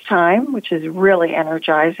the first time, which is really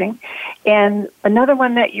energizing, and another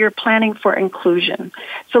one that you're planning for inclusion.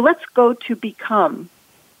 So let's go to Become.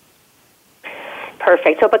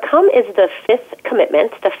 Perfect. So Become is the fifth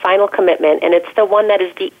commitment, the final commitment, and it's the one that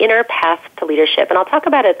is the inner path to leadership. And I'll talk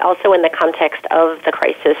about it also in the context of the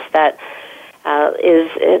crisis that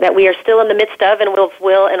that we are still in the midst of, and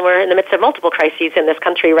and we're in the midst of multiple crises in this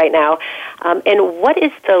country right now. And what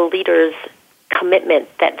is the leader's commitment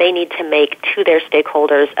that they need to make to their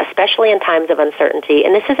stakeholders, especially in times of uncertainty?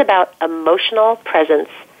 And this is about emotional presence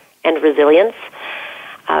and resilience.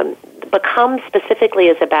 Become specifically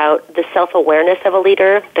is about the self-awareness of a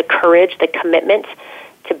leader, the courage, the commitment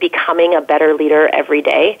to becoming a better leader every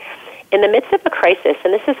day. In the midst of a crisis,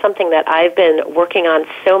 and this is something that I've been working on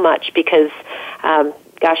so much because,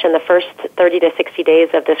 in the first 30 to 60 days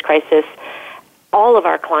of this crisis, all of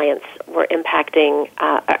our clients were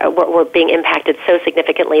were being impacted so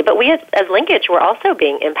significantly. But we, as Linkage, were also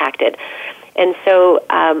being impacted. And so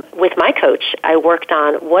with my coach, I worked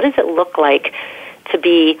on what does it look like to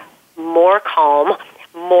be more calm,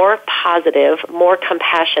 more positive, more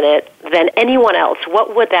compassionate than anyone else.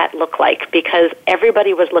 What would that look like? Because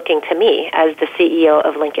everybody was looking to me as the CEO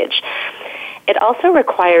of Linkage. It also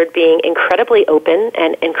required being incredibly open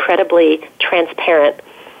and incredibly transparent,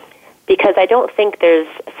 because I don't think there's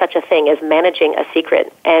such a thing as managing a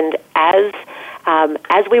secret. And as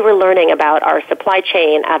we were learning about our supply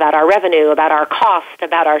chain, about our revenue, about our cost,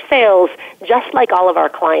 about our sales, just like all of our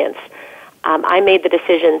clients, I made the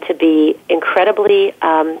decision to be incredibly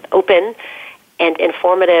open and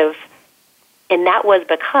informative, and that was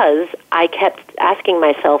because I kept asking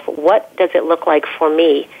myself, what does it look like for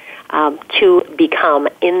me to become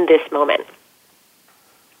in this moment?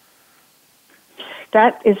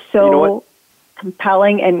 That is so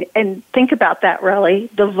compelling, and think about that, Relly,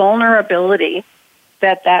 the vulnerability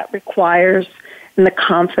that requires and the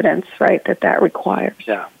confidence, right, that requires.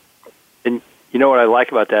 Yeah. And you know what I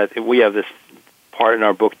like about that? We have this part in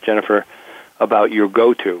our book, Jennifer, about your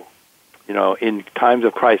go-to. You know, in times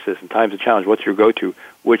of crisis and times of challenge, what's your go-to?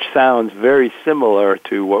 Which sounds very similar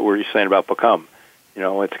to what we're saying about Become. You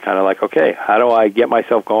know, it's kind of like, okay, how do I get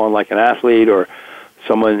myself going like an athlete or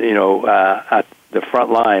someone, you know, at the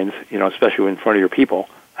front lines, you know, especially in front of your people?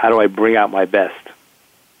 How do I bring out my best?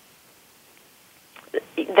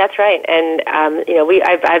 That's right. And, you know,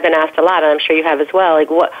 I've been asked a lot, and I'm sure you have as well, like,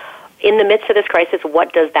 what, in the midst of this crisis,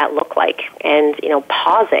 what does that look like? And, you know,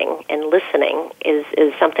 pausing and listening is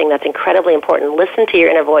something that's incredibly important. Listen to your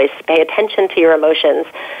inner voice. Pay attention to your emotions.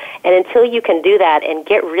 And until you can do that and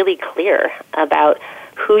get really clear about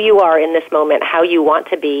who you are in this moment, how you want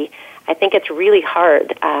to be, I think it's really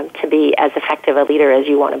hard to be as effective a leader as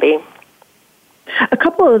you want to be. A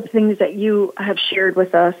couple of things that you have shared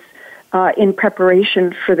with us in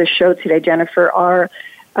preparation for the show today, Jennifer, are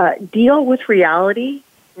deal with reality,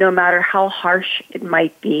 no matter how harsh it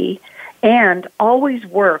might be, and always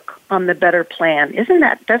work on the better plan. Doesn't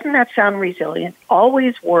that sound resilient?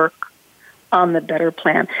 Always work on the better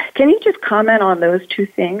plan. Can you just comment on those two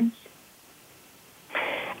things?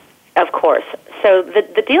 Of course. So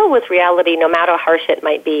the deal with reality, no matter how harsh it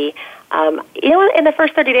might be, you know, in the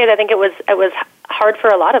first 30 days, I think it was hard for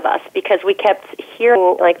a lot of us because we kept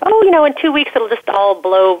hearing like, oh, you know, in 2 weeks it'll just all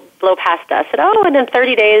blow past us, and oh, and in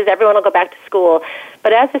 30 days everyone will go back to school.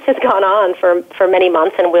 But as this has gone on for many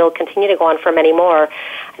months and will continue to go on for many more,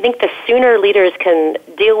 I think the sooner leaders can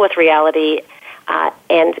deal with reality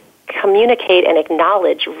and communicate and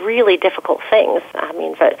acknowledge really difficult things. I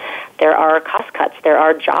mean, but there are cost cuts, there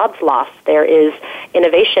are jobs lost, there is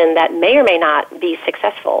innovation that may or may not be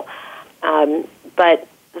successful. But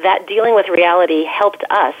that dealing with reality helped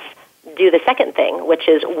us do the second thing, which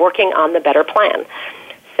is working on the better plan.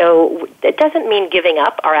 So it doesn't mean giving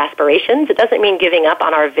up our aspirations. It doesn't mean giving up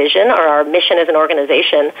on our vision or our mission as an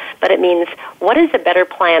organization, but it means what is the better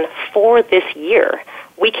plan for this year?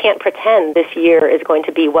 We can't pretend this year is going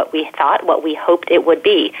to be what we thought, what we hoped it would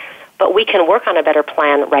be, but we can work on a better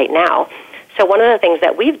plan right now. So one of the things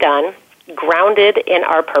that we've done, grounded in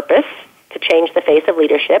our purpose to change the face of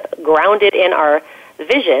leadership, grounded in our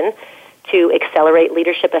vision to accelerate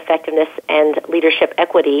leadership effectiveness and leadership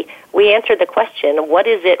equity, we answered the question, what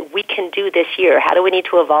is it we can do this year? How do we need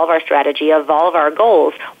to evolve our strategy, evolve our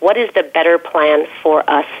goals? What is the better plan for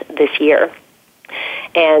us this year?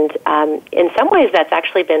 And in some ways, that's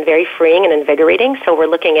actually been very freeing and invigorating. So we're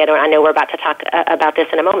looking at, I know we're about to talk about this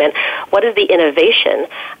in a moment, what is the innovation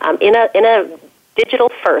in a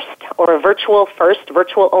digital first or a virtual first,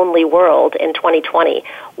 virtual only world in 2020?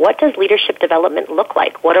 What does leadership development look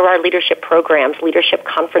like? What are our leadership programs, leadership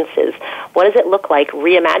conferences? What does it look like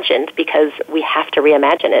reimagined? Because we have to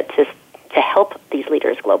reimagine it to help these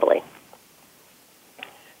leaders globally.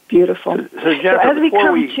 Beautiful. So Jennifer,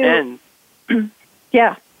 before we end,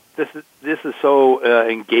 yeah, this is so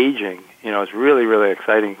engaging. You know, it's really, really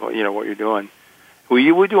exciting. You know what you're doing. We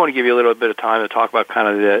do want to give you a little bit of time to talk about kind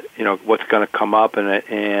of the, you know, what's going to come up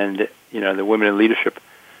and you know, the Women in Leadership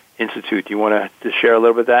Institute. Do you want to share a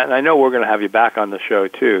little bit of that? And I know we're going to have you back on the show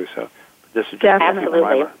too. So this is just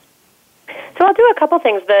absolutely. So I'll do a couple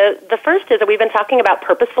things. The first is that we've been talking about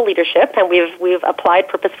purposeful leadership, and we've applied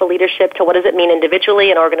purposeful leadership to what does it mean individually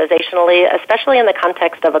and organizationally, especially in the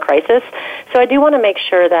context of a crisis. So I do want to make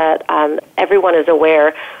sure that everyone is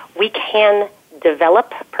aware we can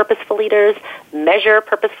develop purposeful leaders, measure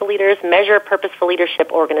purposeful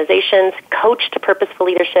leadership organizations, coach to purposeful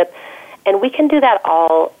leadership, and we can do that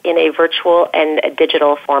all in a virtual and a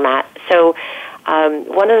digital format. So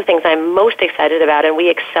one of the things I'm most excited about, and we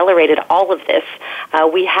accelerated all of this,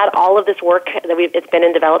 we had all of this work, it's been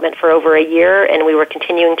in development for over a year, and we were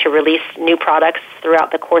continuing to release new products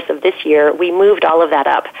throughout the course of this year. We moved all of that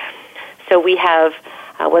up. So we have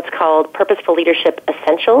what's called Purposeful Leadership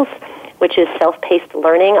Essentials, which is self-paced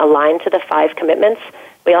learning aligned to the 5 commitments.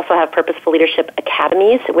 We also have Purposeful Leadership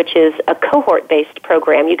Academies, which is a cohort-based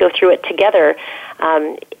program. You go through it together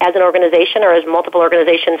as an organization or as multiple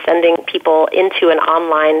organizations, sending people into an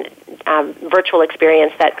online virtual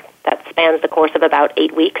experience that spans the course of about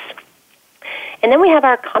 8 weeks. And then we have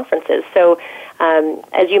our conferences. So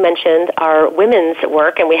as you mentioned, our women's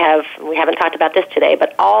work, and we haven't talked about this today,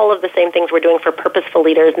 but all of the same things we're doing for purposeful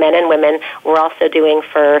leaders, men and women, we're also doing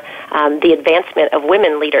for the advancement of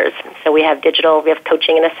women leaders. So we have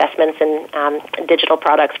coaching and assessments and digital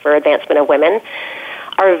products for advancement of women.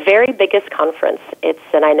 Our very biggest conference,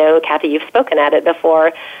 and I know, Kathy, you've spoken at it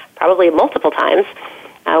before, probably multiple times.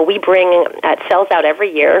 It sells out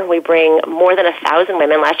every year. We bring more than 1,000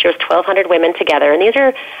 women. Last year was 1,200 women together. And these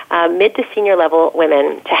are mid to senior level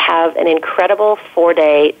women to have an incredible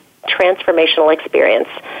 4-day transformational experience.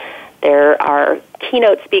 There are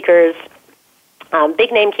keynote speakers,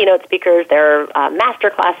 big name keynote speakers. There are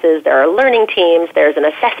master classes. There are learning teams. There's an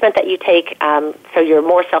assessment that you take so you're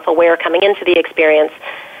more self-aware coming into the experience.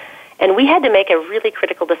 And we had to make a really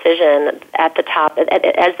critical decision at the top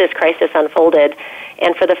as this crisis unfolded.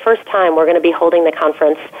 And for the first time, we're going to be holding the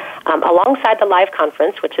conference alongside the live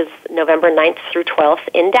conference, which is November 9th through 12th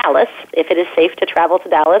in Dallas. If it is safe to travel to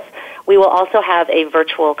Dallas, we will also have a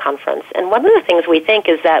virtual conference. And one of the things we think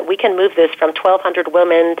is that we can move this from 1,200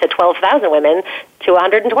 women to 12,000 women to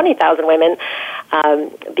 120,000 women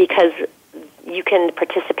because you can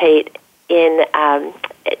participate in a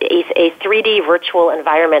 3D virtual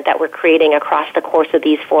environment that we're creating across the course of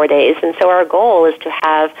these 4 days. And so our goal is to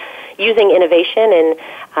have, using innovation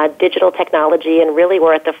and digital technology, and really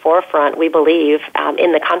we're at the forefront, we believe,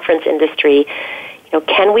 in the conference industry.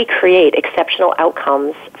 Can we create exceptional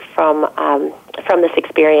outcomes from this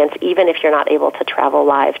experience, even if you're not able to travel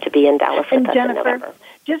live to be in Dallas with us in November?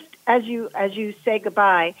 Just as you say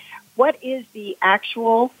goodbye, what is the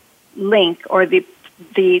actual link or the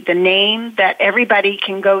name that everybody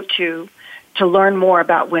can go to learn more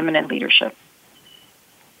about women in leadership?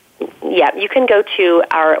 Yeah, you can go to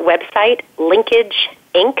our website,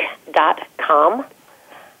 linkageinc.com,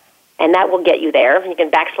 and that will get you there. You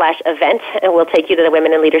can /event, and we'll take you to the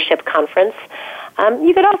Women in Leadership Conference.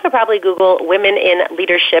 You could also probably Google Women in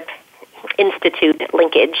Leadership Institute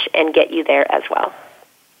linkage and get you there as well.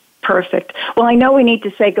 Perfect. Well, I know we need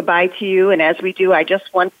to say goodbye to you, and as we do, I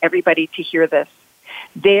just want everybody to hear this.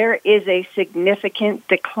 There is a significant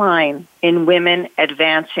decline in women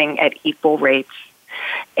advancing at equal rates.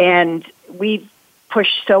 And we've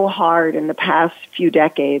pushed so hard in the past few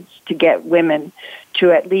decades to get women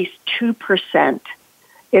to at least 2%,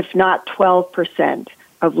 if not 12%,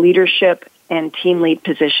 of leadership and team lead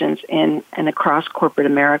positions in and across corporate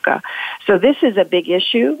America. So this is a big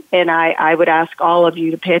issue, and I would ask all of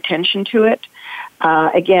you to pay attention to it.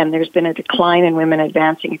 Again, there's been a decline in women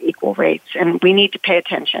advancing at equal rates, and we need to pay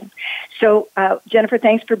attention. So, Jennifer,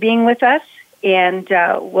 thanks for being with us, and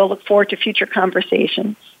we'll look forward to future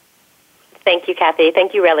conversations. Thank you, Kathy.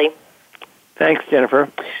 Thank you, Relly. Thanks, Jennifer.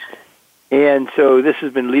 And so this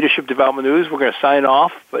has been Leadership Development News. We're going to sign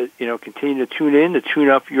off, but continue to tune in to tune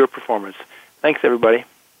up your performance. Thanks, everybody.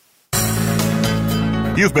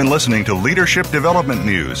 You've been listening to Leadership Development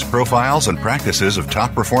News, profiles and practices of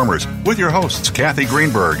top performers with your hosts, Kathy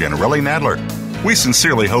Greenberg and Relly Nadler. We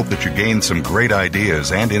sincerely hope that you gained some great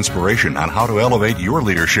ideas and inspiration on how to elevate your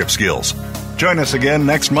leadership skills. Join us again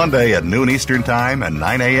next Monday at noon Eastern Time and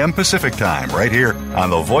 9 a.m. Pacific Time right here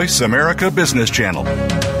on the Voice America Business Channel.